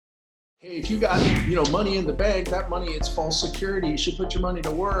Hey, if you got, money in the bank, that money, it's false security. You should put your money to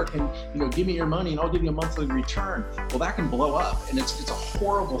work and, give me your money and I'll give you a monthly return. Well, that can blow up. And it's a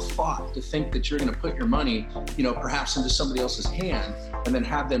horrible thought to think that you're going to put your money, perhaps into somebody else's hand and then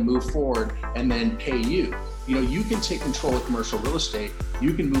have them move forward and then pay you. You can take control of commercial real estate.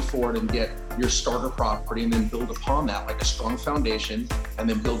 You can move forward and get your starter property and then build upon that like a strong foundation and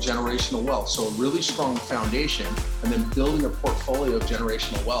then build generational wealth. So a really strong foundation and then building a portfolio of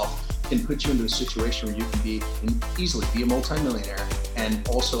generational wealth can put you into a situation where you can easily be a multimillionaire and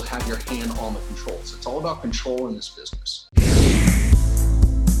also have your hand on the controls. It's all about control in this business.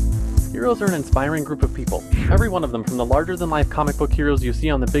 Heroes are an inspiring group of people. Every one of them, from the larger-than-life comic book heroes you see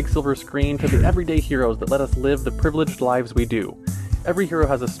on the big silver screen to the everyday heroes that let us live the privileged lives we do. Every hero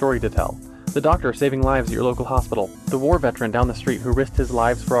has a story to tell. The doctor saving lives at your local hospital, the war veteran down the street who risked his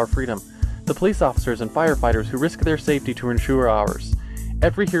lives for our freedom, the police officers and firefighters who risk their safety to ensure ours.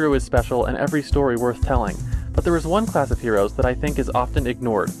 Every hero is special and every story worth telling, but there is one class of heroes that I think is often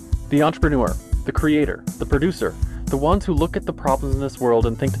ignored. The entrepreneur, the creator, the producer, the ones who look at the problems in this world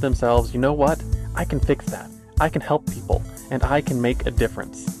and think to themselves, you know what, I can fix that, I can help people, and I can make a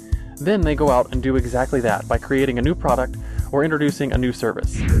difference. Then they go out and do exactly that by creating a new product or introducing a new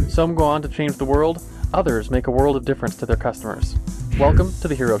service. Some go on to change the world, others make a world of difference to their customers. Welcome to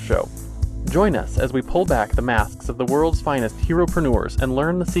The Hero Show. Join us as we pull back the masks of the world's finest heropreneurs and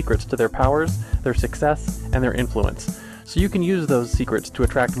learn the secrets to their powers, their success, and their influence, so you can use those secrets to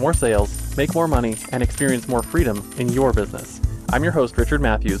attract more sales, make more money, and experience more freedom in your business. I'm your host, Richard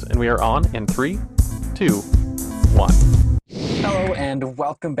Matthews, and we are on in 3, 2, 1. Hello, and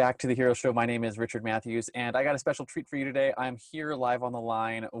welcome back to The Hero Show. My name is Richard Matthews, and I got a special treat for you today. I'm here live on the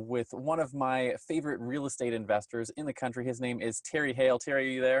line with one of my favorite real estate investors in the country. His name is Terry Hale. Terry,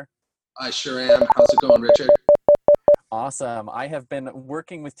 are you there? I sure am. How's it going, Richard? Awesome. I have been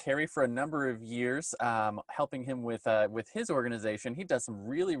working with Terry for a number of years, helping him with his organization. He does some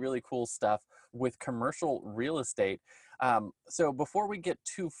really, really cool stuff with commercial real estate. So before we get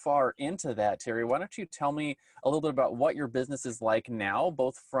too far into that, Terry, why don't you tell me a little bit about what your business is like now,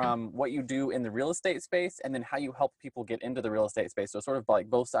 both from what you do in the real estate space and then how you help people get into the real estate space. So sort of like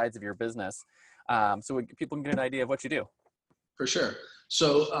both sides of your business, people can get an idea of what you do. For sure.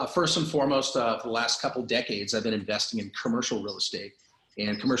 So first and foremost, for the last couple decades, I've been investing in commercial real estate.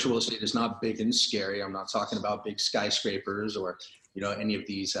 And commercial real estate is not big and scary. I'm not talking about big skyscrapers or any of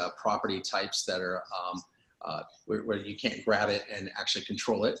these property types that are where you can't grab it and actually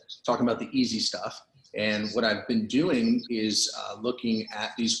control it. Talking about the easy stuff. And what I've been doing is looking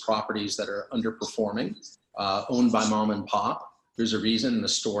at these properties that are underperforming, owned by mom and pop. There's a reason and a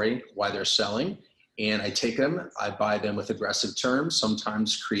story why they're selling. And I take them, I buy them with aggressive terms,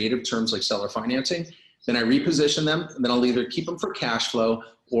 sometimes creative terms like seller financing. Then I reposition them, and then I'll either keep them for cash flow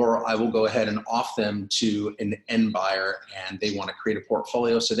or I will go ahead and off them to an end buyer and they want to create a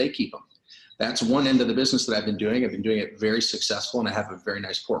portfolio so they keep them. That's one end of the business that I've been doing. I've been doing it very successful and I have a very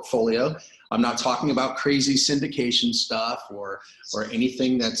nice portfolio. I'm not talking about crazy syndication stuff or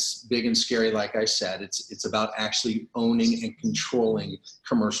anything that's big and scary. Like I said, it's about actually owning and controlling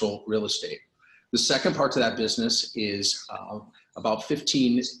commercial real estate. The second part to that business is about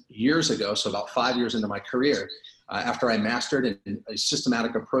 15 years ago, so about 5 years into my career, after I mastered a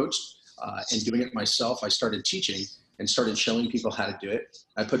systematic approach and doing it myself, I started teaching and started showing people how to do it.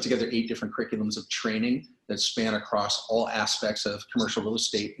 I put together 8 different curriculums of training that span across all aspects of commercial real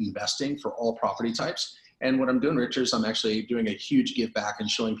estate investing for all property types. And what I'm doing, Richard, is I'm actually doing a huge give back and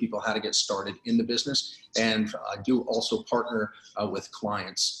showing people how to get started in the business, and I do also partner with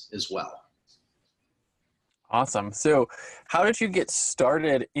clients as well. Awesome. So how did you get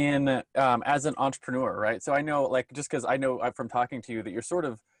started in as an entrepreneur, right? So I know, just because I know from talking to you that you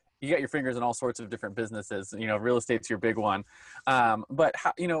got your fingers in all sorts of different businesses, real estate's your big one. But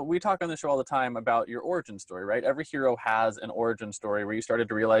how, we talk on the show all the time about your origin story, right? Every hero has an origin story where you started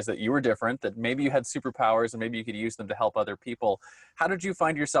to realize that you were different, that maybe you had superpowers and maybe you could use them to help other people. How did you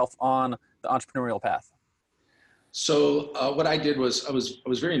find yourself on the entrepreneurial path? So what I did was I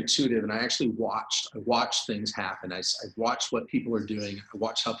was very intuitive, and I actually watched things happen. I watched what people are doing. I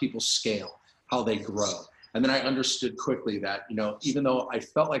watched how people scale, how they grow. And then I understood quickly that, even though I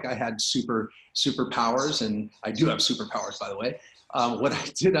felt like I had superpowers, and I do have superpowers, by the way, what I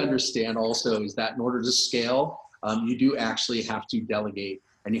did understand also is that in order to scale, you do actually have to delegate,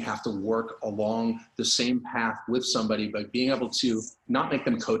 and you have to work along the same path with somebody, but being able to not make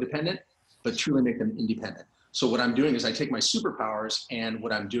them codependent, but truly make them independent. So what I'm doing is I take my superpowers, and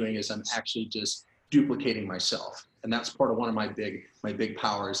what I'm doing is I'm actually just duplicating myself. And that's part of one of my big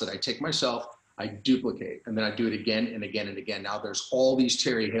powers, that I take myself, I duplicate, and then I do it again and again and again. Now there's all these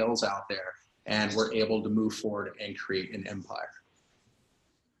Terry Hales out there, and we're able to move forward and create an empire.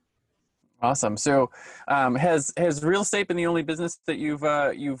 Awesome. So, has real estate been the only business that you've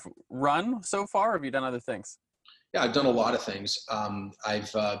run so far, or have you done other things? Yeah, I've done a lot of things.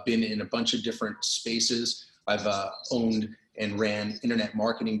 I've been in a bunch of different spaces. I've owned and ran internet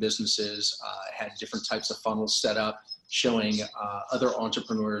marketing businesses, had different types of funnels set up, showing other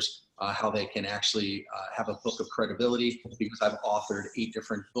entrepreneurs how they can actually have a book of credibility, because I've authored 8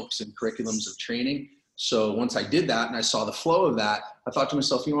 different books and curriculums of training. So once I did that and I saw the flow of that, I thought to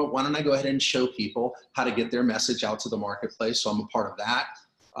myself, you know what, why don't I go ahead and show people how to get their message out to the marketplace? So I'm a part of that.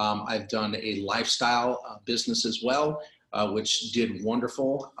 I've done a lifestyle business as well, which did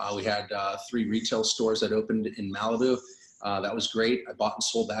wonderful. We had 3 retail stores that opened in Malibu. That was great. I bought and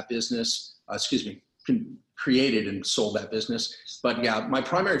sold that business, created and sold that business. But yeah, my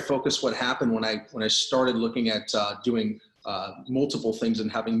primary focus, what happened when I started looking at doing multiple things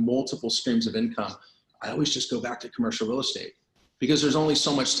and having multiple streams of income, I always just go back to commercial real estate, because there's only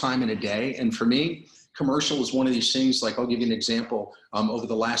so much time in a day. And for me, commercial is one of these things. Like, I'll give you an example. Over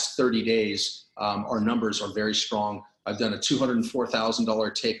the last 30 days, our numbers are very strong. I've done a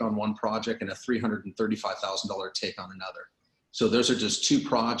 $204,000 take on one project and a $335,000 take on another. So those are just 2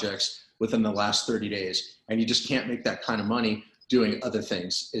 projects within the last 30 days. And you just can't make that kind of money doing other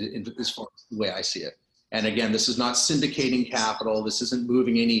things, as far as the way I see it. And again, this is not syndicating capital. This isn't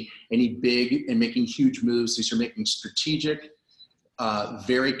moving any big and making huge moves. These are making strategic,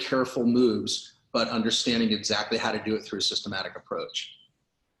 very careful moves, but understanding exactly how to do it through a systematic approach.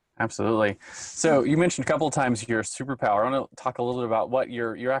 Absolutely. So you mentioned a couple of times your superpower. I want to talk a little bit about what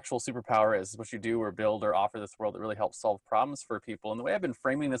your actual superpower is, what you do or build or offer this world that really helps solve problems for people. And the way I've been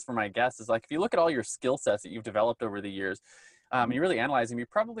framing this for my guests is, like, if you look at all your skill sets that you've developed over the years, you really analyze them, you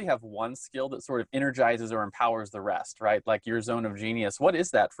probably have one skill that sort of energizes or empowers the rest, right? Like your zone of genius. What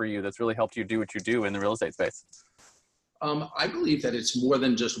is that for you that's really helped you do what you do in the real estate space? I believe that it's more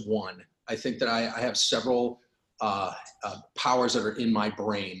than just one. I think that I have several powers that are in my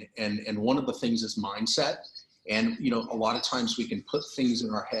brain. And one of the things is mindset. And, you know, a lot of times we can put things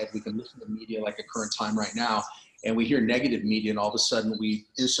in our head. We can listen to media like a current time right now, and we hear negative media, and all of a sudden we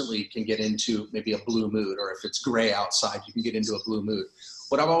instantly can get into maybe a blue mood, or if it's gray outside, you can get into a blue mood.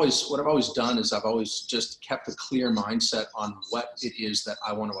 What I've always done is I've always just kept a clear mindset on what it is that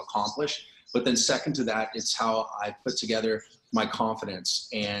I want to accomplish. But then second to that, it's how I put together my confidence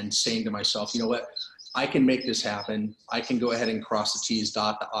and saying to myself, you know what, I can make this happen. I can go ahead and cross the T's,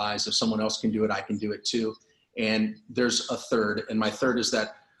 dot the I's. If someone else can do it, I can do it too. And there's a third, and my third is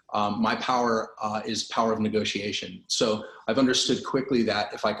that my power is power of negotiation. So I've understood quickly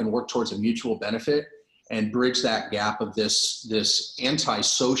that if I can work towards a mutual benefit and bridge that gap of this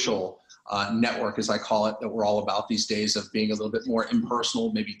anti-social network, as I call it, that we're all about these days, of being a little bit more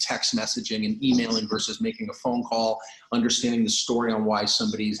impersonal, maybe text messaging and emailing versus making a phone call, understanding the story on why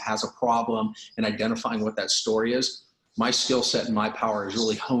somebody has a problem and identifying what that story is. My skill set and my power is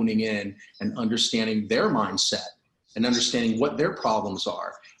really honing in and understanding their mindset and understanding what their problems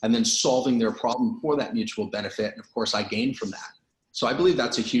are, and then solving their problem for that mutual benefit. And of course, I gain from that. So I believe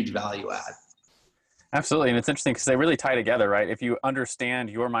that's a huge value add. Absolutely. And it's interesting because they really tie together, right? If you understand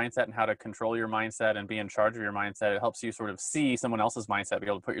your mindset and how to control your mindset and be in charge of your mindset, it helps you sort of see someone else's mindset, be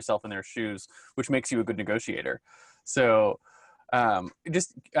able to put yourself in their shoes, which makes you a good negotiator. So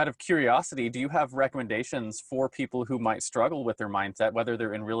just out of curiosity, do you have recommendations for people who might struggle with their mindset, whether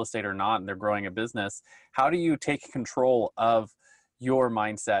they're in real estate or not, and they're growing a business? How do you take control of your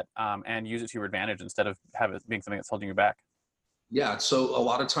mindset and use it to your advantage instead of have it being something that's holding you back? Yeah, so a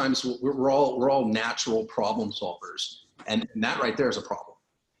lot of times we're all natural problem solvers, and that right there is a problem,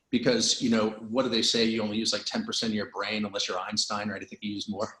 because, you know, what do they say? You only use like 10% of your brain, unless you're Einstein, right? I think you use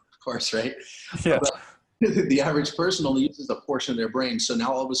more, of course, right? Yeah. But the average person only uses a portion of their brain. So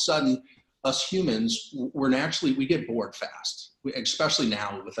now all of a sudden, us humans, we get bored fast, especially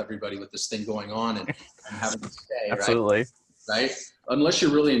now with everybody with this thing going on and having to stay, Absolutely. right? Unless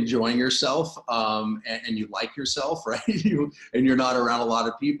you're really enjoying yourself and you like yourself, right? And you're not around a lot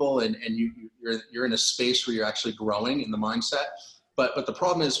of people, and you're in a space where you're actually growing in the mindset. But the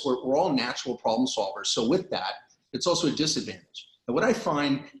problem is we're all natural problem solvers. So with that, it's also a disadvantage. And what I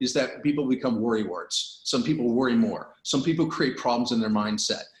find is that people become worrywarts. Some people worry more. Some people create problems in their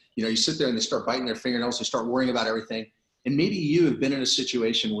mindset. You know, you sit there and they start biting their fingernails, they start worrying about everything. And maybe you have been in a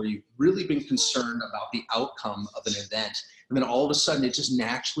situation where you've really been concerned about the outcome of an event. And then all of a sudden it just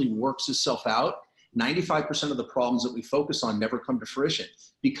naturally works itself out. 95% of the problems that we focus on never come to fruition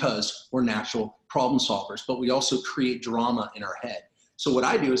because we're natural problem solvers, but we also create drama in our head. So what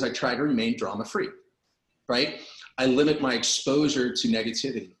I do is I try to remain drama free, right? I limit my exposure to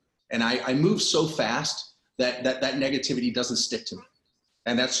negativity, and I move so fast that negativity doesn't stick to me.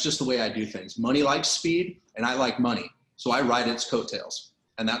 And that's just the way I do things. Money likes speed, and I like money. So I ride its coattails.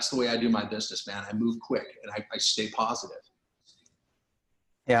 And that's the way I do my business, man. I move quick, and I stay positive.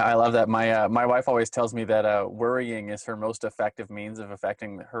 Yeah, I love that. My wife always tells me that worrying is her most effective means of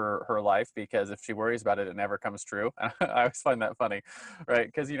affecting her life, because if she worries about it, it never comes true. I always find that funny, right?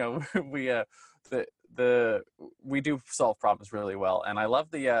 Because we we do solve problems really well, and I love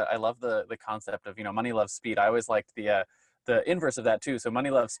the concept of money loves speed. I always liked the inverse of that too. So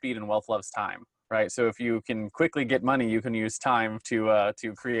money loves speed and wealth loves time, right? So if you can quickly get money, you can use time to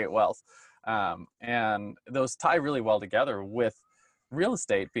create wealth, and those tie really well together with real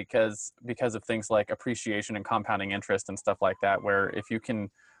estate because of things like appreciation and compounding interest and stuff like that, where if you can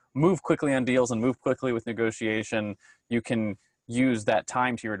move quickly on deals and move quickly with negotiation, you can use that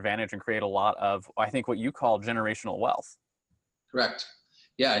time to your advantage and create a lot of, I think, what you call generational wealth. Correct.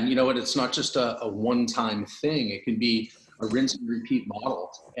 Yeah. And you know what? It's not just a one-time thing. It can be a rinse and repeat model.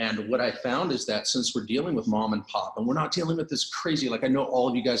 And what I found is that since we're dealing with mom and pop, and we're not dealing with this crazy, like I know all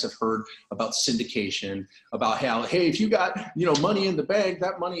of you guys have heard about syndication, about how, hey, if you got, money in the bank,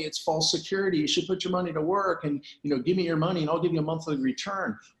 that money, it's false security. You should put your money to work and, give me your money and I'll give you a monthly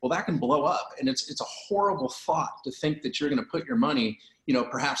return. Well, that can blow up. And it's a horrible thought to think that you're going to put your money,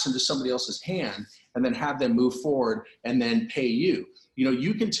 perhaps into somebody else's hand and then have them move forward and then pay you.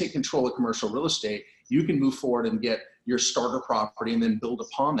 You can take control of commercial real estate. You can move forward and get your starter property and then build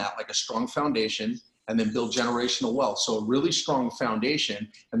upon that like a strong foundation and then build generational wealth. So a really strong foundation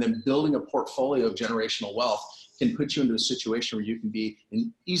and then building a portfolio of generational wealth can put you into a situation where you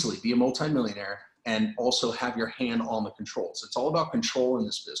can easily be a multimillionaire and also have your hand on the controls. It's all about control in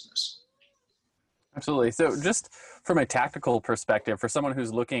this business. Absolutely. So just from a tactical perspective, for someone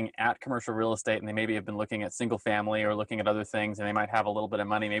who's looking at commercial real estate and they maybe have been looking at single family or looking at other things, and they might have a little bit of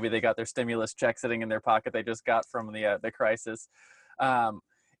money, maybe they got their stimulus check sitting in their pocket they just got from the crisis.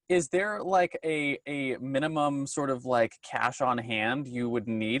 Is there like a minimum sort of like cash on hand you would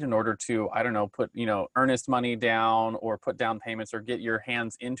need in order to, I don't know, put, earnest money down or put down payments or get your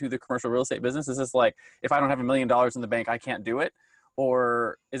hands into the commercial real estate business? Is this like, if I don't have $1 million in the bank, I can't do it?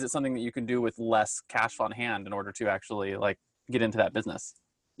 Or is it something that you can do with less cash on hand in order to actually like get into that business?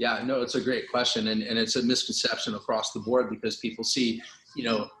 Yeah, no, it's a great question. And it's a misconception across the board because people see,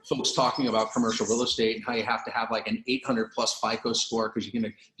 folks talking about commercial real estate and how you have to have like an 800 plus FICO score because you're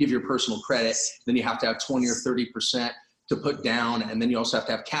going to give your personal credit. Then you have to have 20 or 30% to put down. And then you also have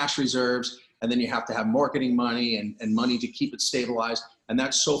to have cash reserves. And then you have to have marketing money and money to keep it stabilized. And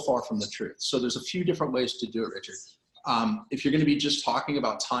that's so far from the truth. So there's a few different ways to do it, Richard. If you're going to be just talking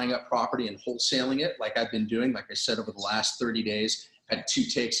about tying up property and wholesaling it, like I've been doing, like I said, over the last 30 days, had 2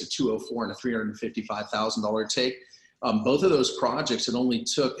 takes, a 204 and a $355,000 take. Both of those projects, it only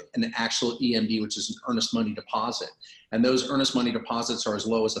took an actual EMD, which is an earnest money deposit. And those earnest money deposits are as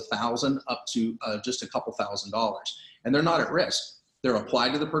low as $1,000 up to just a couple $1,000s. And they're not at risk. They're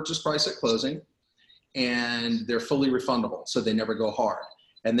applied to the purchase price at closing, and they're fully refundable, so they never go hard.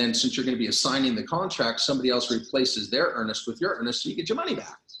 And then since you're going to be assigning the contract, somebody else replaces their earnest with your earnest, so you get your money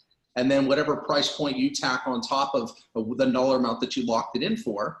back. And then whatever price point you tack on top of the dollar amount that you locked it in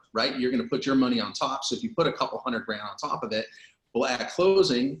for, right, you're going to put your money on top. So if you put a couple $100,000 on top of it, well, at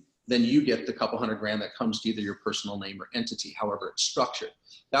closing, then you get the couple $100,000 that comes to either your personal name or entity, however it's structured.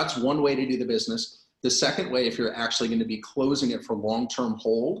 That's one way to do the business. The second way, if you're actually going to be closing it for long-term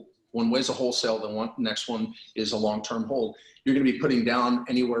hold, one way is a wholesale, the next one is a long-term hold. You're going to be putting down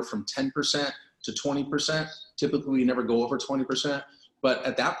anywhere from 10% to 20%. Typically, we never go over 20%. But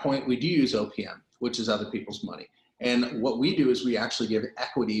at that point, we do use OPM, which is other people's money. And what we do is we actually give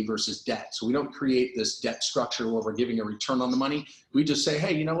equity versus debt. So we don't create this debt structure where we're giving a return on the money. We just say,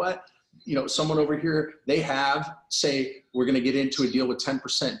 hey, you know what? Someone over here, they have, say, we're going to get into a deal with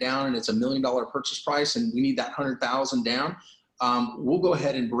 10% down and it's $1 million purchase price and we need that 100,000 down. We'll go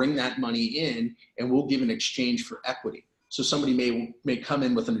ahead and bring that money in and we'll give an exchange for equity. So somebody may come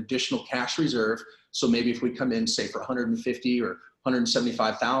in with an additional cash reserve. So maybe if we come in, say, for 150 or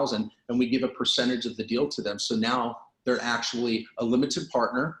 175,000, and we give a percentage of the deal to them. So now they're actually a limited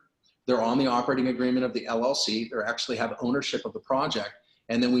partner. They're on the operating agreement of the LLC. They actually have ownership of the project.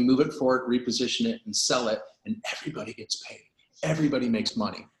 And then we move it forward, reposition it, and sell it, and everybody gets paid. Everybody makes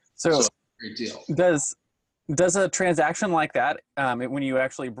money. So great deal. Does a transaction like that, when you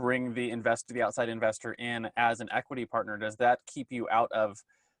actually bring the outside investor in as an equity partner, does that keep you out of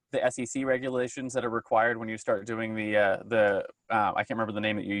the SEC regulations that are required when you start doing the I can't remember the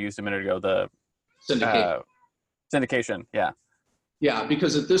name that you used a minute ago, the syndication? Syndication, yeah. Yeah,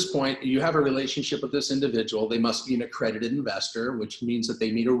 because at this point, you have a relationship with this individual. They must be an accredited investor, which means that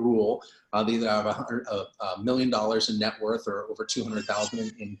they meet a rule. They either have $1 million in net worth or over 200,000 in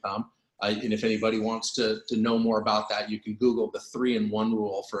income. And if anybody wants to know more about that, you can Google the 3-in-1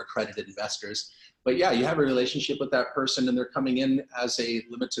 rule for accredited investors. But yeah, you have a relationship with that person and they're coming in as a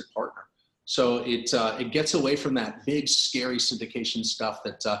limited partner. So it gets away from that big, scary syndication stuff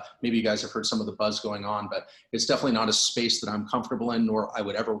that maybe you guys have heard some of the buzz going on, but it's definitely not a space that I'm comfortable in, nor I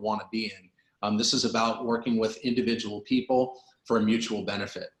would ever want to be in. This is about working with individual people for a mutual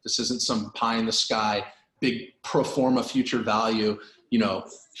benefit. This isn't some pie in the sky, big pro forma future value,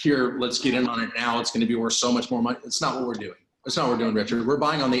 here, let's get in on it now. It's going to be worth so much more money. It's not what we're doing. That's not what we're doing, Richard. We're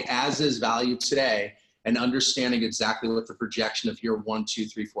buying on the as-is value today and understanding exactly what the projection of year 1, 2,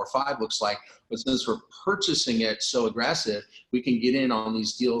 3, 4, 5 looks like. But since we're purchasing it so aggressive, we can get in on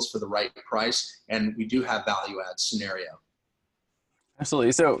these deals for the right price, and we do have value add scenario.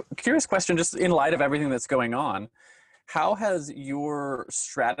 Absolutely. So curious question, just in light of everything that's going on, how has your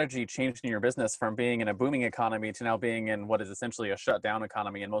strategy changed in your business from being in a booming economy to now being in what is essentially a shutdown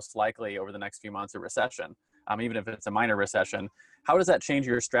economy and most likely over the next few months a recession, even if it's a minor recession? How does that change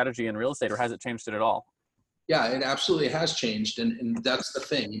your strategy in real estate, or has it changed it at all? Yeah, it absolutely has changed. And that's the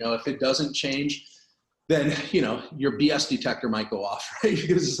thing, if it doesn't change, then, your BS detector might go off, right?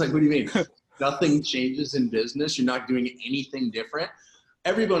 Because it's like, what do you mean? Nothing changes in business. You're not doing anything different.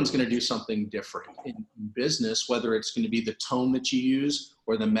 Everyone's going to do something different in business, whether it's going to be the tone that you use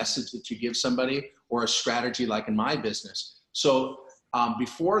or the message that you give somebody or a strategy like in my business. So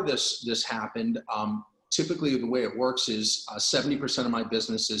before this happened, typically the way it works is 70% of my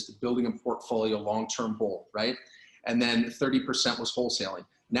business is building a portfolio long-term hold, right? And then 30% was wholesaling.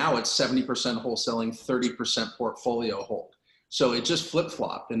 Now it's 70% wholesaling, 30% portfolio hold. So it just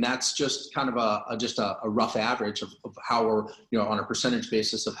flip-flopped, and that's just kind of a rough average of how we're, on a percentage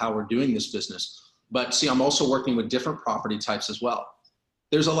basis of how we're doing this business. But see, I'm also working with different property types as well.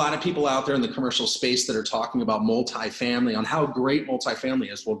 There's a lot of people out there in the commercial space that are talking about multifamily, on how great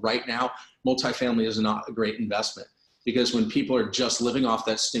multifamily is. Well, right now, multifamily is not a great investment, because when people are just living off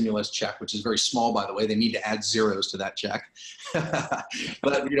that stimulus check, which is very small, by the way, they need to add zeros to that check. But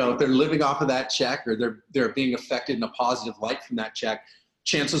if they're living off of that check, or they're being affected in a positive light from that check,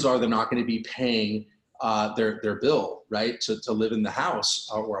 chances are they're not going to be paying their bill, right, to live in the house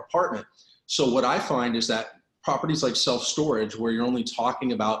or apartment. So what I find is that properties like self-storage, where you're only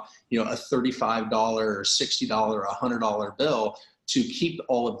talking about a $35 or $60 or $100 bill to keep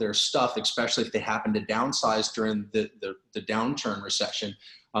all of their stuff, especially if they happen to downsize during the downturn recession.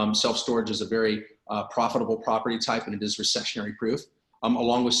 Self-storage is a very profitable property type, and it is recessionary proof,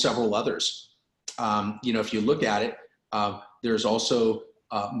 along with several others. If you look at it, there's also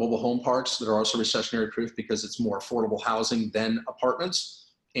mobile home parks that are also recessionary proof because it's more affordable housing than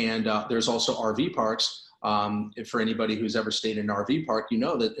apartments. And there's also RV parks. For anybody who's ever stayed in an RV park,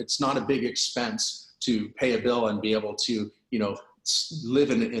 that it's not a big expense to pay a bill and be able to,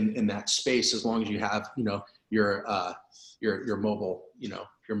 live in that space, as long as you have, your mobile,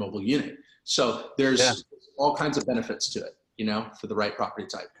 your mobile unit. So there's all kinds of benefits to it, for the right property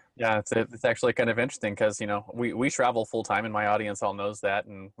type. Yeah, it's actually kind of interesting because, we travel full time, and my audience all knows that.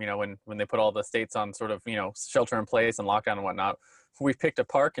 And, when they put all the states on sort of, shelter in place and lockdown and whatnot, we picked a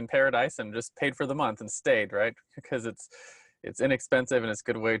park in Paradise and just paid for the month and stayed, right? Because it's inexpensive, and it's a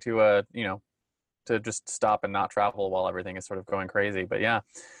good way to, to just stop and not travel while everything is sort of going crazy. But yeah,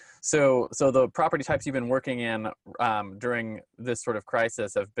 so the property types you've been working in during this sort of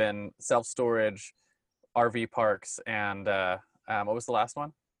crisis have been self-storage, RV parks, and what was the last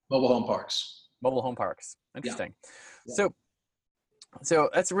one? Mobile home parks. Mobile home parks. Interesting. Yeah. So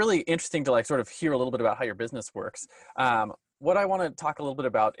that's really interesting to sort of hear a little bit about how your business works. What I want to talk a little bit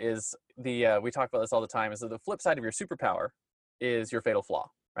about is we talk about this all the time, is that the flip side of your superpower is your fatal flaw,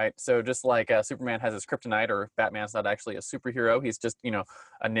 right? So just like Superman has his kryptonite, or Batman's not actually a superhero, he's just,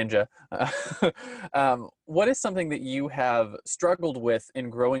 a ninja. What is something that you have struggled with in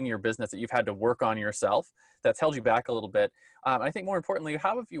growing your business that you've had to work on yourself that's held you back a little bit? I think more importantly,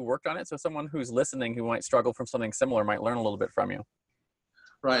 how have you worked on it so someone who's listening who might struggle from something similar might learn a little bit from you?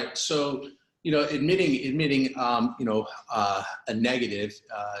 Right. So, admitting a negative,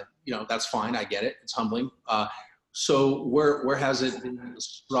 that's fine. I get it. It's humbling. So where has it been a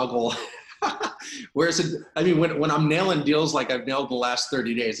struggle? Where is it? I mean, when I'm nailing deals like I've nailed the last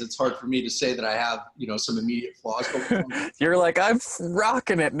 30 days, it's hard for me to say that I have, some immediate flaws. You're like, I'm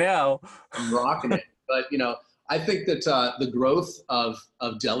rocking it now. I'm rocking it. But, I think that the growth of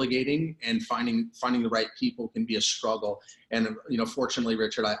delegating and finding the right people can be a struggle. And, fortunately,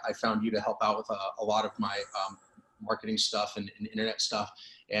 Richard, I found you to help out with a lot of my marketing stuff and internet stuff.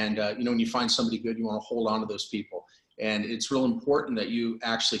 And, when you find somebody good, you want to hold on to those people. And it's real important that you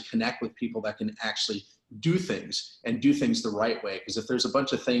actually connect with people that can actually do things and do things the right way. Because if there's a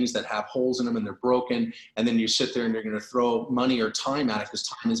bunch of things that have holes in them and they're broken, and then you sit there and you're going to throw money or time at it, because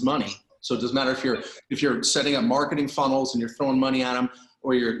time is money. So it doesn't matter if you're setting up marketing funnels and you're throwing money at them,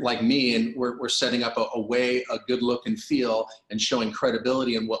 or you're like me and we're setting up a good look and feel and showing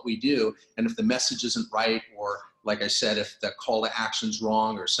credibility in what we do. And if the message isn't right, or like I said, if the call to action's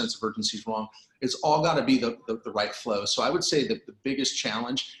wrong or sense of urgency is wrong, it's all got to be the right flow. So I would say that the biggest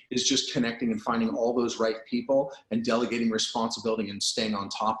challenge is just connecting and finding all those right people and delegating responsibility and staying on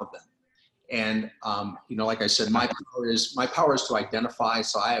top of them. And, like I said, my power is to identify.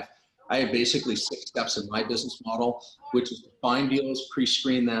 So I have basically 6 steps in my business model, which is to find deals,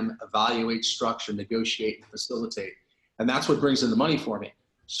 pre-screen them, evaluate, structure, negotiate, and facilitate. And that's what brings in the money for me.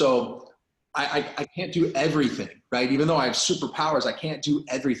 So I can't do everything, right? Even though I have superpowers, I can't do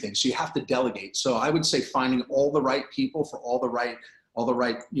everything. So you have to delegate. So I would say finding all the right people for all the right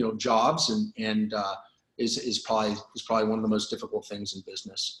jobs and is probably one of the most difficult things in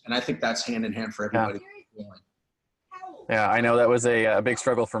business. And I think that's hand in hand for everybody. Yeah, I know that was a big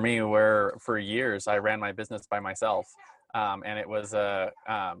struggle for me, where for years I ran my business by myself. And it was,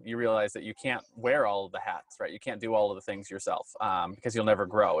 you realize that you can't wear all of the hats, right? You can't do all of the things yourself, because you'll never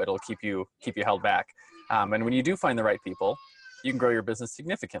grow. It'll keep you held back. And when you do find the right people, you can grow your business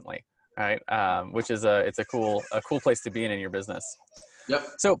significantly, right? Which is it's a cool place to be in your business. Yep.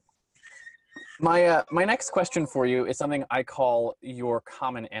 So my next question for you is something I call your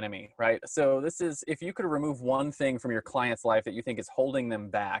common enemy, right? So this is, if you could remove one thing from your client's life that you think is holding them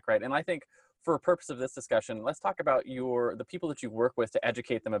back, right? And I think for the purpose of this discussion, let's talk about the people that you work with to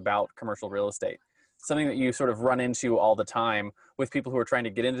educate them about commercial real estate. Something that you sort of run into all the time with people who are trying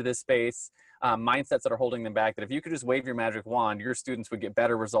to get into this space, mindsets that are holding them back, that if you could just wave your magic wand, your students would get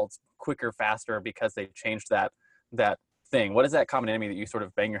better results quicker, faster, because they changed that thing. What is that common enemy that you sort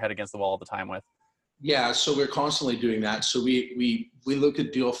of bang your head against the wall all the time with? Yeah, so we're constantly doing that. So we look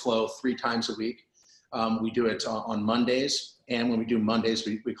at deal flow 3 times a week. We do it on Mondays. And when we do Mondays,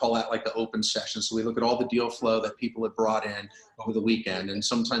 we call that like the open session. So we look at all the deal flow that people have brought in over the weekend. And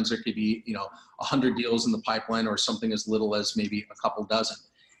sometimes there could be, 100 deals in the pipeline, or something as little as maybe a couple dozen.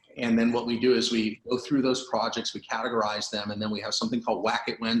 And then what we do is we go through those projects, we categorize them, and then we have something called Whack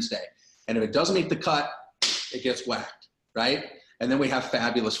It Wednesday. And if it doesn't make the cut, it gets whacked, right? And then we have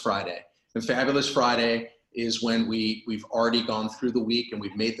Fabulous Friday. And Fabulous Friday is when we've already gone through the week and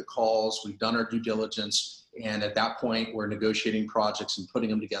we've made the calls, we've done our due diligence, and at that point we're negotiating projects and putting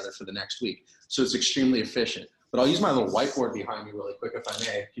them together for the next week. So it's extremely efficient. But I'll use my little whiteboard behind me really quick if I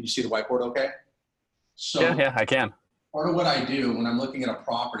may. Can you see the whiteboard okay? So yeah, I can. Part of what I do when I'm looking at a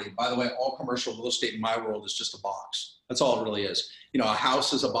property, by the way, all commercial real estate in my world is just a box. That's all it really is. A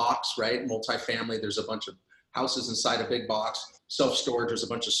house is a box, right? Multifamily, there's a bunch of houses inside a big box. Self-storage, there's a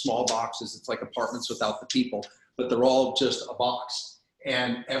bunch of small boxes. It's like apartments without the people, but they're all just a box.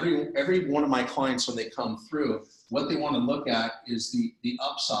 And every one of my clients, when they come through, what they want to look at is the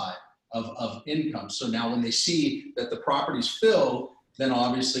upside of income. So now when they see that the property's filled, then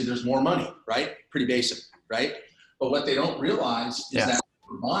obviously there's more money, right? Pretty basic, right? But what they don't realize is that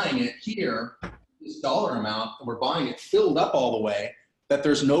we're buying it here, this dollar amount, and we're buying it filled up all the way, that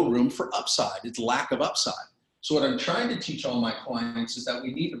there's no room for upside. It's lack of upside. So what I'm trying to teach all my clients is that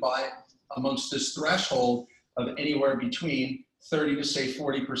we need to buy amongst this threshold of anywhere between 30 to say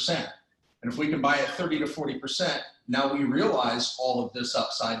 40%. And if we can buy at 30 to 40%, now we realize all of this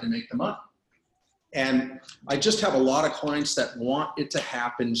upside to make the money. And I just have a lot of clients that want it to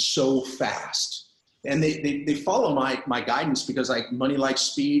happen so fast. And they follow my guidance, because money likes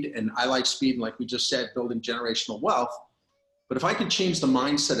speed, and I like speed. And like we just said, building generational wealth. But if I could change the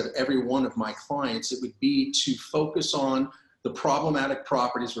mindset of every one of my clients, it would be to focus on the problematic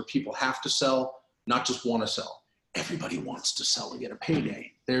properties where people have to sell, not just want to sell. Everybody wants to sell and get a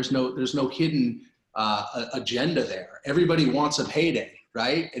payday. There's no hidden agenda there. Everybody wants a payday,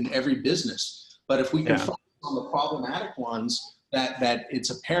 right? In every business. But if we can focus on the problematic ones, that it's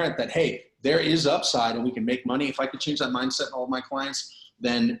apparent that, hey, there is upside and we can make money. If I could change that mindset in all of my clients,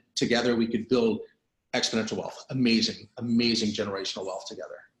 then together we could build exponential wealth, amazing generational wealth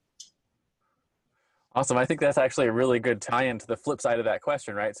together. Awesome. I think that's actually a really good tie-in to the flip side of that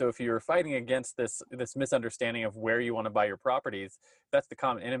question, right? So if you're fighting against this misunderstanding of where you want to buy your properties, that's the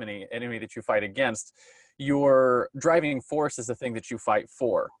common enemy that you fight against. Your driving force is the thing that you fight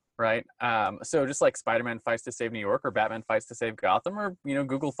for, right? So just like Spider-Man fights to save New York, or Batman fights to save Gotham, or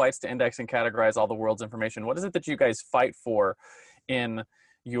Google fights to index and categorize all the world's information, what is it that you guys fight for in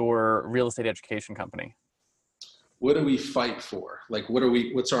your real estate education company? what do we fight for? Like,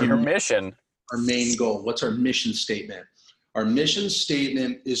 what's Your mission. our main goal? What's our mission statement? Our mission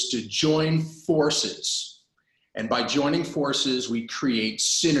statement is to join forces. And by joining forces, we create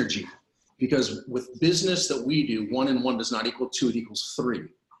synergy. Because with business that we do, 1 and 1 does not equal 2, it equals 3.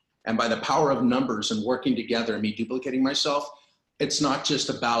 And by the power of numbers and working together and me duplicating myself, it's not just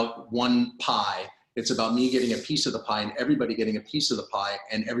about one pie. It's about me getting a piece of the pie and everybody getting a piece of the pie,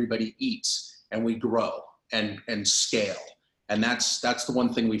 and everybody eats and we grow and scale. And that's the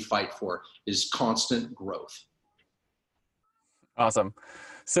one thing we fight for, is constant growth. Awesome.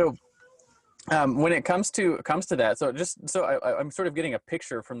 So when it comes to that, I'm sort of getting a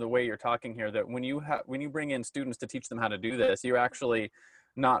picture from the way you're talking here, that when you bring in students to teach them how to do this, you're actually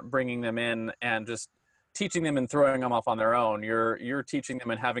not bringing them in and just teaching them and throwing them off on their own. You're teaching them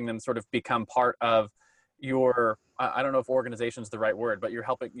and having them sort of become part of your, I don't know if organization is the right word, but you're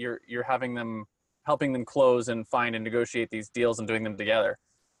helping them close and find and negotiate these deals and doing them together.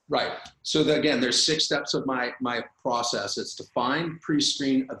 Right. So again, there's 6 steps of my process. It's to find,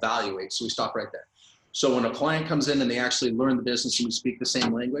 pre-screen, evaluate. So we stop right there. So when a client comes in and they actually learn the business and we speak the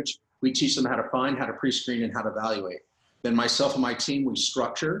same language, we teach them how to find, how to pre-screen, and how to evaluate. Then myself and my team, we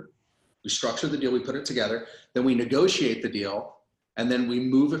structure the deal, we put it together, then we negotiate the deal, and then we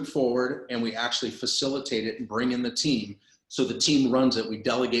move it forward and we actually facilitate it and bring in the team. So the team runs it. We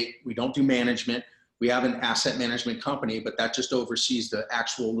delegate. We don't do management. We have an asset management company, but that just oversees the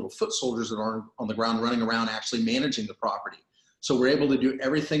actual little foot soldiers that are on the ground running around actually managing the property. So we're able to do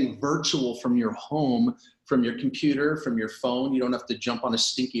everything virtual from your home, from your computer, from your phone. You don't have to jump on a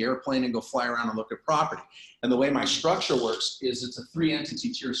stinky airplane and go fly around and look at property. And the way my structure works is it's a 3-entity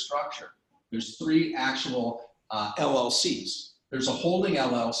tier structure. There's 3 actual LLCs. There's a holding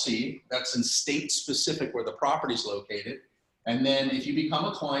LLC that's in state specific where the property's located. And then if you become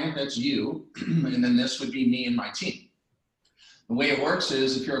a client, that's you. And then this would be me and my team. The way it works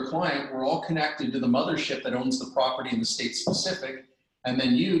is if you're a client, we're all connected to the mothership that owns the property in the state specific. And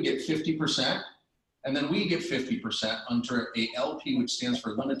then you get 50%. And then we get 50% under a LP, which stands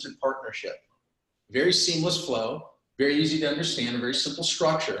for limited partnership. Very seamless flow, very easy to understand, a very simple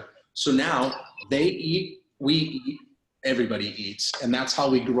structure. So now they eat, we eat, everybody eats. And that's how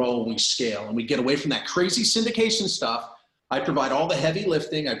we grow and we scale. And we get away from that crazy syndication stuff. I provide all the heavy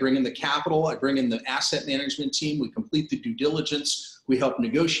lifting. I bring in the capital. I bring in the asset management team. We complete the due diligence. We help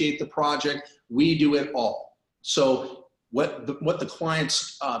negotiate the project. We do it all. So what the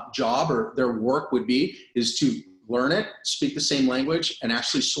client's job or their work would be is to learn it, speak the same language, and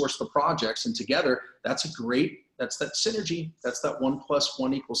actually source the projects. And together, that's that synergy. That's that 1 +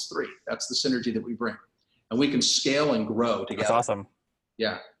 1 = 3. That's the synergy that we bring. And we can scale and grow together. That's awesome.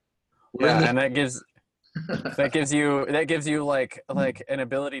 Yeah. And that gives you like an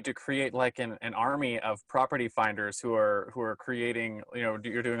ability to create like an army of property finders who are creating, you're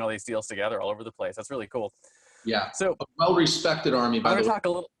doing all these deals together all over the place. That's really cool. Yeah. So a well-respected army, by the way, talk a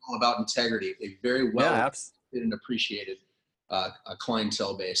little all about integrity, a very well and appreciated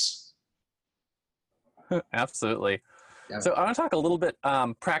clientele base. Absolutely. Yeah. So I want to talk a little bit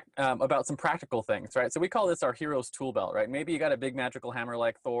about some practical things, right? So we call this our hero's tool belt, right? Maybe you got a big magical hammer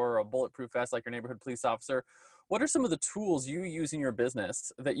like Thor, or a bulletproof vest like your neighborhood police officer. What are some of the tools you use in your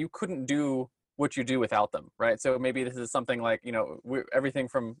business that you couldn't do what you do without them, right? So maybe this is something like, everything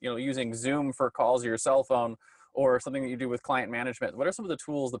from, using Zoom for calls or your cell phone, or something that you do with client management. What are some of the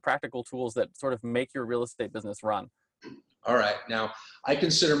tools, the practical tools that sort of make your real estate business run? All right. Now, I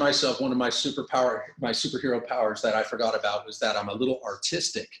consider myself one of my superhero powers that I forgot about was that I'm a little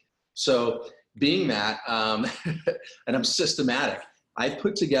artistic. So being that, and I'm systematic, I've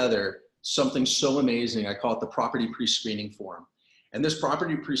put together something so amazing. I call it the property pre-screening form. And this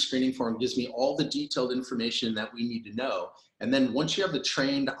property pre-screening form gives me all the detailed information that we need to know. And then once you have the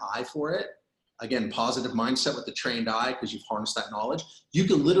trained eye for it, again, positive mindset with the trained eye, because you've harnessed that knowledge, you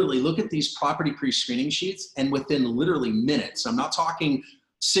can literally look at these property pre-screening sheets and within literally minutes, I'm not talking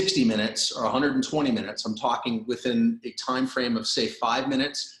 60 minutes or 120 minutes, I'm talking within a time frame of say 5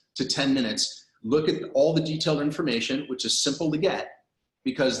 minutes to 10 minutes, look at all the detailed information, which is simple to get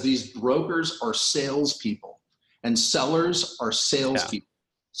because these brokers are salespeople and sellers are salespeople. Yeah.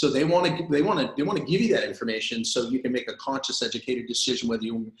 So they want to give you that information so you can make a conscious, educated decision whether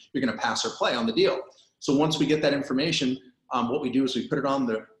you're going to pass or play on the deal. So once we get that information, what we do is we put it on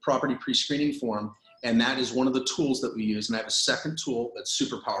the property pre-screening form, and that is one of the tools that we use. And I have a second tool that's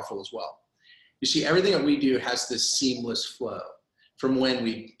super powerful as well. You see, everything that we do has this seamless flow from when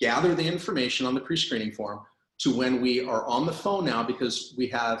we gather the information on the pre-screening form to when we are on the phone now, because we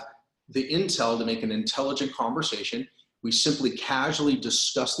have the intel to make an intelligent conversation. We simply casually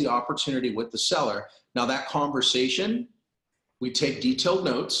discuss the opportunity with the seller. Now that conversation, we take detailed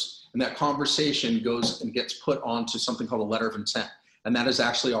notes, and that conversation goes and gets put onto something called a letter of intent. And that is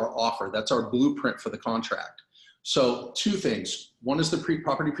actually our offer. That's our blueprint for the contract. So two things. One is the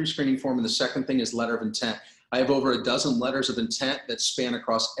property pre-screening form, and the second thing is letter of intent. I have over a dozen letters of intent that span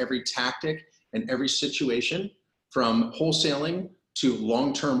across every tactic and every situation, from wholesaling to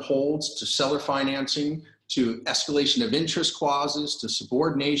long-term holds, to seller financing, to escalation of interest clauses, to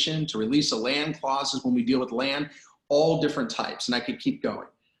subordination, to release of land clauses when we deal with land, all different types, and I could keep going.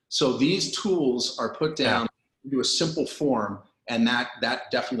 So these tools are put down into a simple form, and that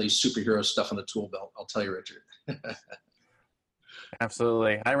definitely is superhero stuff on the tool belt, I'll tell you, Richard.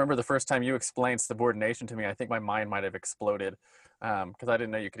 Absolutely. I remember the first time you explained subordination to me, I think my mind might have exploded, because I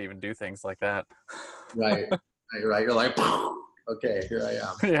didn't know you could even do things like that. Right. You're like, okay, here I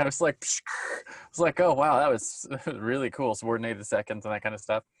am. Yeah, it's like, oh wow, that was really cool. Subordinated seconds and that kind of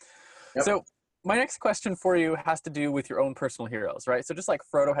stuff. Yep. So my next question for you has to do with your own personal heroes, right? So just like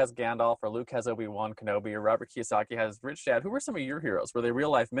Frodo has Gandalf, or Luke has Obi-Wan Kenobi, or Robert Kiyosaki has Rich Dad, who were some of your heroes? Were they real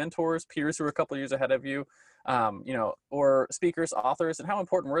life mentors, peers who were a couple of years ahead of you, or speakers, authors, and how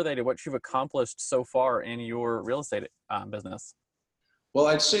important were they to what you've accomplished so far in your real estate business? Well,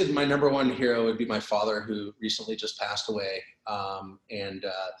 I'd say my number one hero would be my father, who recently just passed away.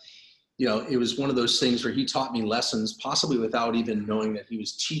 It was one of those things where he taught me lessons, possibly without even knowing that he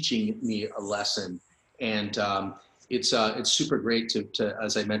was teaching me a lesson. And it's super great to,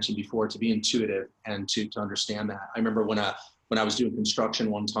 as I mentioned before, to be intuitive and to understand that. I remember when I was doing construction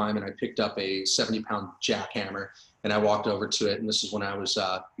one time, and I picked up a 70-pound jackhammer, and I walked over to it. And this is when I was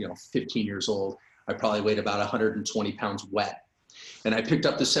 15 years old. I probably weighed about 120 pounds wet. And I picked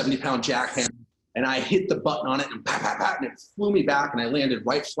up the 70-pound jackhammer, and I hit the button on it, and pat, pat, pat, and it flew me back, and I landed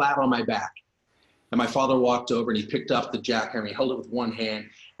right flat on my back. And my father walked over, and he picked up the jackhammer, he held it with one hand,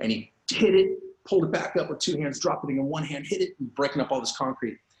 and he hit it, pulled it back up with two hands, dropped it in one hand, hit it, and breaking up all this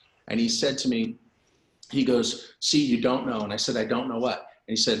concrete. And he said to me, he goes, "See, you don't know." And I said, "I don't know what?"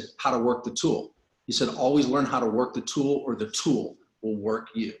 And he said, "How to work the tool." He said, "Always learn how to work the tool, or the tool will work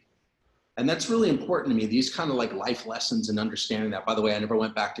you." And that's really important to me, these kind of like life lessons and understanding that. By the way, I never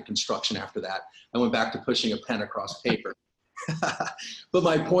went back to construction after that. I went back to pushing a pen across paper. But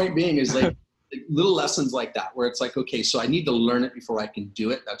my point being is like little lessons like that, where it's like, okay, so I need to learn it before I can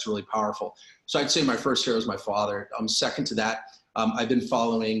do it. That's really powerful. So I'd say my first hero is my father. Second to that, I've been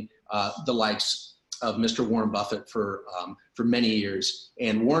following the likes of Mr. Warren Buffett for many years.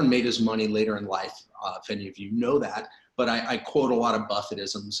 And Warren made his money later in life, if any of you know that. But I quote a lot of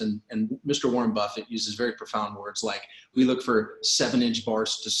Buffettisms, and Mr. Warren Buffett uses very profound words like, we look for 7-inch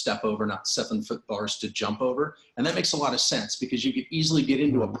bars to step over, not 7-foot bars to jump over. And that makes a lot of sense, because you could easily get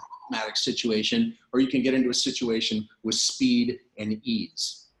into a problematic situation, or you can get into a situation with speed and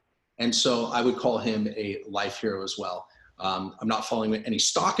ease. And so I would call him a life hero as well. I'm not following any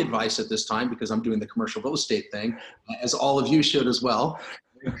stock advice at this time, because I'm doing the commercial real estate thing, as all of you should as well.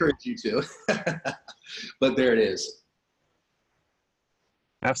 I encourage you to. But there it is.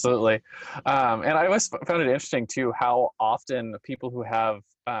 Absolutely. And I always found it interesting too, how often people who have,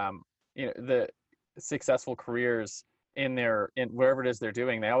 the successful careers in wherever it is they're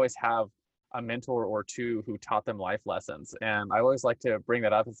doing, they always have a mentor or two who taught them life lessons. And I always like to bring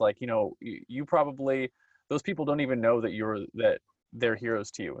that up. It's like, you probably, those people don't even know that they're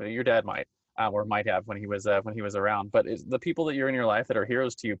heroes to you. Your dad might, or might have when he was around, but the people that you're in your life that are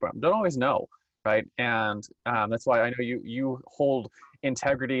heroes to you don't always know. Right. And that's why I know you hold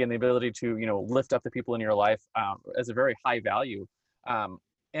integrity and the ability to, lift up the people in your life as a very high value.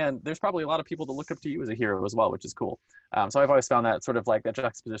 And there's probably a lot of people that look up to you as a hero as well, which is cool. So I've always found that sort of like that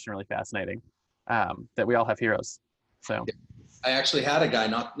juxtaposition really fascinating, that we all have heroes. So I actually had a guy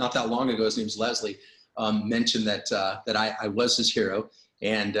not that long ago, his name's Leslie, mentioned that I was his hero,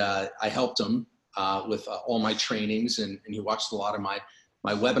 and I helped him with all my trainings, and he watched a lot of my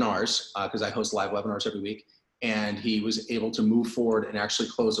webinars, because I host live webinars every week, and he was able to move forward and actually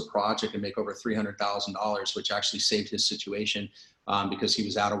close a project and make over $300,000, which actually saved his situation, because he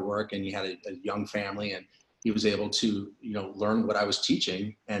was out of work and he had a young family, and he was able to learn what I was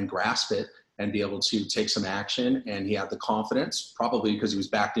teaching and grasp it and be able to take some action. And he had the confidence, probably because he was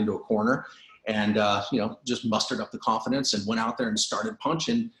backed into a corner, and just mustered up the confidence and went out there and started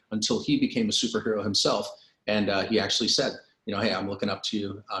punching until he became a superhero himself. And he actually said, "Hey, I'm looking up to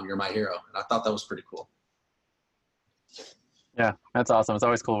you. You're my hero." And I thought that was pretty cool. Yeah, that's awesome. It's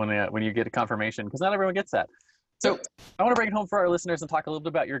always cool when you get a confirmation, because not everyone gets that. So I want to bring it home for our listeners and talk a little bit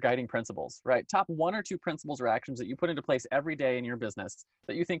about your guiding principles, right? Top 1 or 2 principles or actions that you put into place every day in your business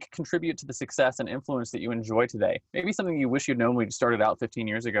that you think contribute to the success and influence that you enjoy today. Maybe something you wish you'd known when you started out 15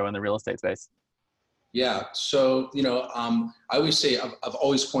 years ago in the real estate space. Yeah. So, I always say, I've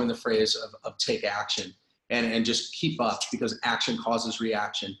always coined the phrase of take action and just keep up, because action causes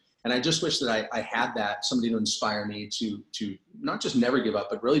reaction. And I just wish that I had that, somebody to inspire me to not just never give up,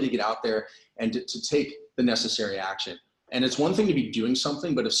 but really to get out there and to take the necessary action. And it's one thing to be doing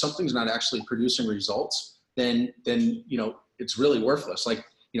something, but if something's not actually producing results, then, it's really worthless. Like,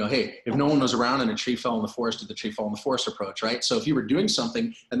 hey, if no one was around and a tree fell in the forest, did the tree fall in the forest approach, right? So if you were doing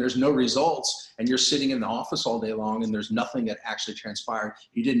something and there's no results and you're sitting in the office all day long and there's nothing that actually transpired,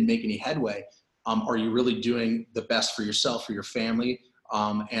 you didn't make any headway, are you really doing the best for yourself, for your family?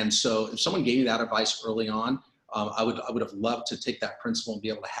 And so if someone gave me that advice early on, I would have loved to take that principle and be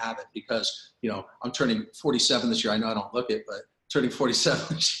able to have it, because, I'm turning 47 this year. I know I don't look it, but turning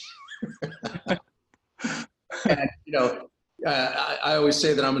 47 this year. And, I always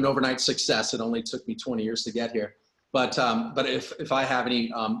say that I'm an overnight success. It only took me 20 years to get here. But if I have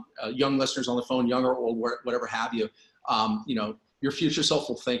any young listeners on the phone, young or old, whatever have you, your future self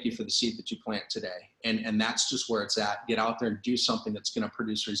will thank you for the seed that you plant today. And that's just where it's at. Get out there and do something that's going to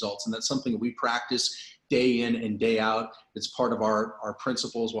produce results. And that's something that we practice day in and day out. It's part of our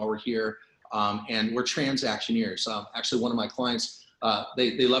principles while we're here. And we're transactioneers. Actually, one of my clients,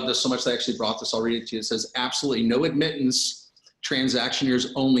 they loved us so much they actually brought this. I'll read it to you. It says, absolutely no admittance,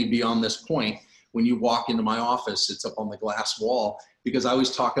 transactioneers only beyond this point. When you walk into my office, it's up on the glass wall, because I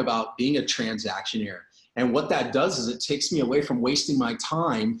always talk about being a transactioneer. And what that does is it takes me away from wasting my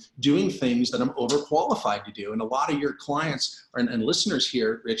time doing things that I'm overqualified to do. And a lot of your clients and listeners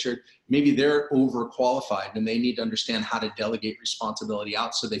here, Richard, maybe they're overqualified and they need to understand how to delegate responsibility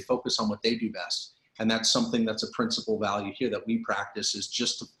out so they focus on what they do best. And that's something that's a principal value here that we practice, is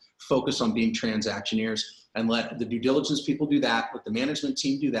just to focus on being transactioneers and let the due diligence people do that, let the management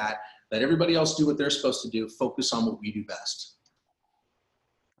team do that, let everybody else do what they're supposed to do, focus on what we do best.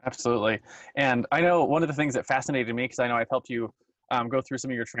 Absolutely. And I know one of the things that fascinated me, because I know I've helped you go through some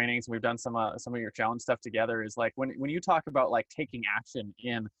of your trainings, and we've done some of your challenge stuff together, is like when you talk about like taking action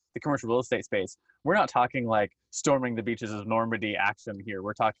in the commercial real estate space, we're not talking like storming the beaches of Normandy action here.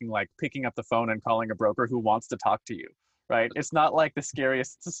 We're talking like picking up the phone and calling a broker who wants to talk to you, right? It's not like the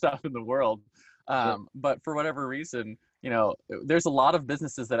scariest stuff in the world. But for whatever reason, there's a lot of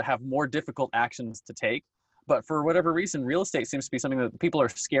businesses that have more difficult actions to take. But for whatever reason, real estate seems to be something that people are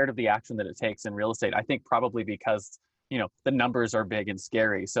scared of the action that it takes in real estate. I think probably because, the numbers are big and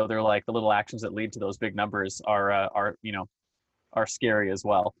scary. So they're like, the little actions that lead to those big numbers are scary as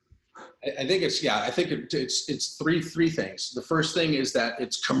well. I think it's three things. The first thing is that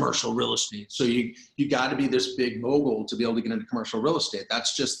it's commercial real estate. So you got to be this big mogul to be able to get into commercial real estate.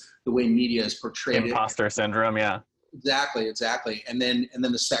 That's just the way media is portrayed. Imposter syndrome. Yeah. Exactly. And then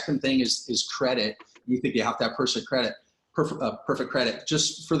the second thing is credit. You think you have to have perfect credit.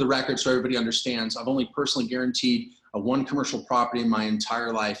 Just for the record, so everybody understands, I've only personally guaranteed one commercial property in my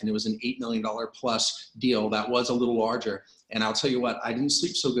entire life, and it was an $8 million plus deal that was a little larger. And I'll tell you what, I didn't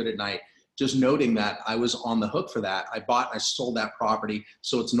sleep so good at night, just noting that I was on the hook for that. I sold that property,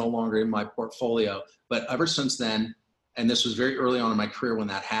 so it's no longer in my portfolio. But ever since then, and this was very early on in my career when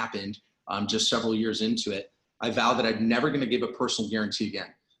that happened, just several years into it, I vowed that I'm never going to give a personal guarantee again.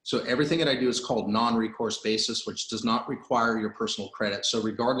 So everything that I do is called non-recourse basis, which does not require your personal credit. So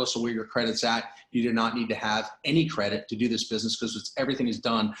regardless of where your credit's at, you do not need to have any credit to do this business, because everything is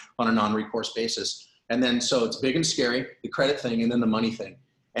done on a non-recourse basis. And then, so it's big and scary, the credit thing, and then the money thing.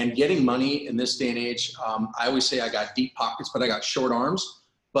 And getting money in this day and age, I always say I got deep pockets, but I got short arms.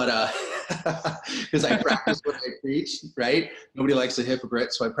 But because I practice what I preach, right? Nobody likes a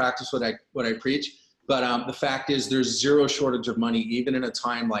hypocrite, so I practice what I preach. But the fact is, there's zero shortage of money, even in a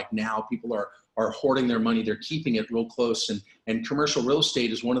time like now. People are hoarding their money. They're keeping it real close. And commercial real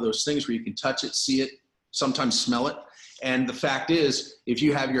estate is one of those things where you can touch it, see it, sometimes smell it. And the fact is, if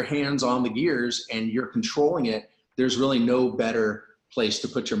you have your hands on the gears and you're controlling it, there's really no better place to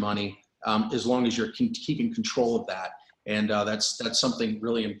put your money, as long as you're keeping control of that. And that's something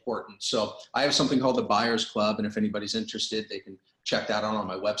really important. So I have something called the Buyers Club. And if anybody's interested, they can check that out on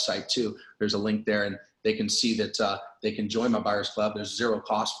my website too. There's a link there, and they can see that they can join my Buyers Club. There's zero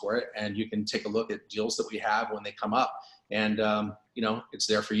cost for it. And you can take a look at deals that we have when they come up. And, it's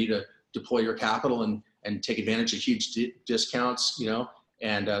there for you to deploy your capital and take advantage of huge discounts,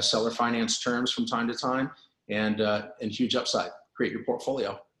 and seller finance terms from time to time, and huge upside. Create your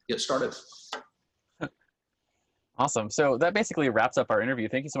portfolio, get started. Awesome. So that basically wraps up our interview.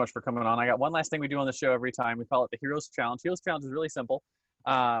 Thank you so much for coming on. I got one last thing we do on the show every time. We call it the Heroes Challenge. Heroes Challenge is really simple.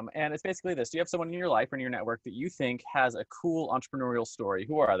 And it's basically this. Do you have someone in your life or in your network that you think has a cool entrepreneurial story?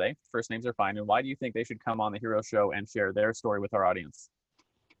 Who are they? First names are fine. And why do you think they should come on the Hero Show and share their story with our audience?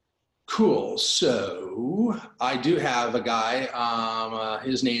 Cool. So I do have a guy.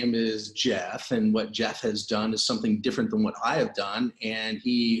 His name is Jeff, and what Jeff has done is something different than what I have done. And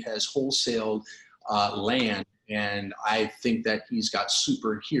he has wholesaled land, and I think that he's got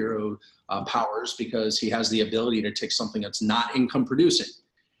superhero powers because he has the ability to take something that's not income producing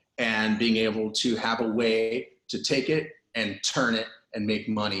and being able to have a way to take it and turn it and make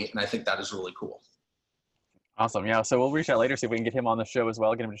money. And I think that is really cool. Awesome. Yeah. So we'll reach out later, see if we can get him on the show as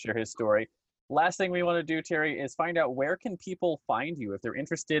well, get him to share his story. Last thing we want to do, Terry, is find out where can people find you if they're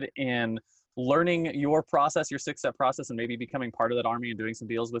interested in learning your process, your 6-step process, and maybe becoming part of that army and doing some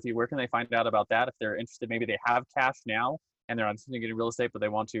deals with you. Where can they find out about that? If they're interested, maybe they have cash now and they're thinking of real estate, but they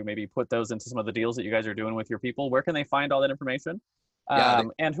want to maybe put those into some of the deals that you guys are doing with your people. Where can they find all that information?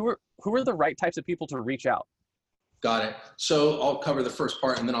 And who are the right types of people to reach out? Got it. So I'll cover the first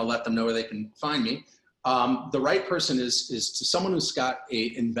part and then I'll let them know where they can find me. The right person is to someone who's got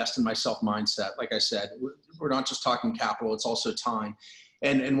a invest in myself mindset. Like I said, we're not just talking capital, it's also time.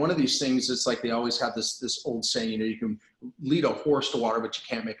 And one of these things, it's like they always have this old saying, you can lead a horse to water, but you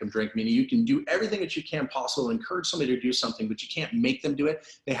can't make them drink. Meaning you can do everything that you can possible, encourage somebody to do something, but you can't make them do it.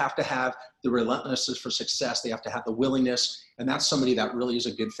 They have to have the relentlessness for success. They have to have the willingness. And that's somebody that really is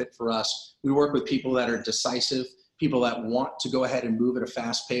a good fit for us. We work with people that are decisive, people that want to go ahead and move at a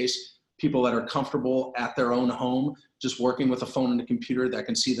fast pace, people that are comfortable at their own home, just working with a phone and a computer, that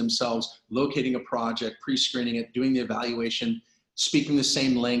can see themselves locating a project, pre-screening it, doing the evaluation, speaking the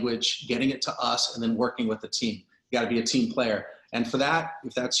same language, getting it to us, and then working with the team. You got to be a team player. And for that,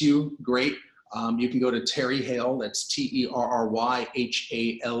 if that's you, great. You can go to Terry Hale, that's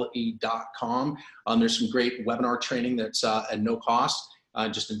TerryHale.com. There's some great webinar training that's at no cost.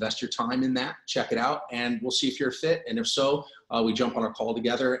 Just invest your time in that, check it out, and we'll see if you're a fit. And if so, we jump on a call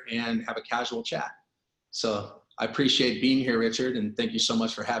together and have a casual chat. So I appreciate being here, Richard, and thank you so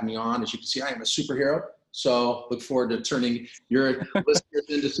much for having me on. As you can see, I am a superhero. So look forward to turning your listeners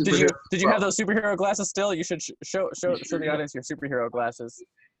into superheroes. Did you have those superhero glasses still? You should show the audience your superhero glasses.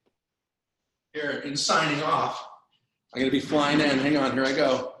 Here, in signing off, I'm going to be flying in. Hang on, here I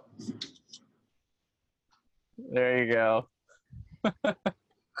go. There you go.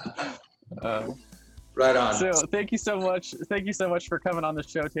 Right on. So thank you so much. Thank you so much for coming on the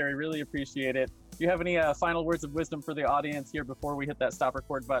show, Terry. Really appreciate it. Do you have any final words of wisdom for the audience here before we hit that stop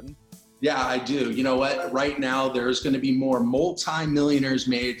record button? Yeah, I do. You know what? Right now, there's going to be more multi-millionaires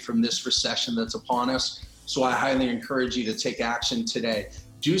made from this recession that's upon us. So I highly encourage you to take action today.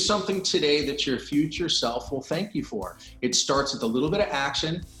 Do something today that your future self will thank you for. It starts with a little bit of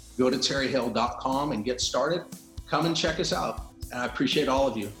action. Go to terryhale.com and get started. Come and check us out. And I appreciate all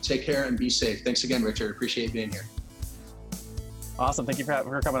of you. Take care and be safe. Thanks again, Richard. Appreciate being here. Awesome. Thank you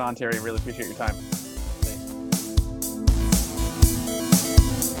for coming on, Terry. Really appreciate your time.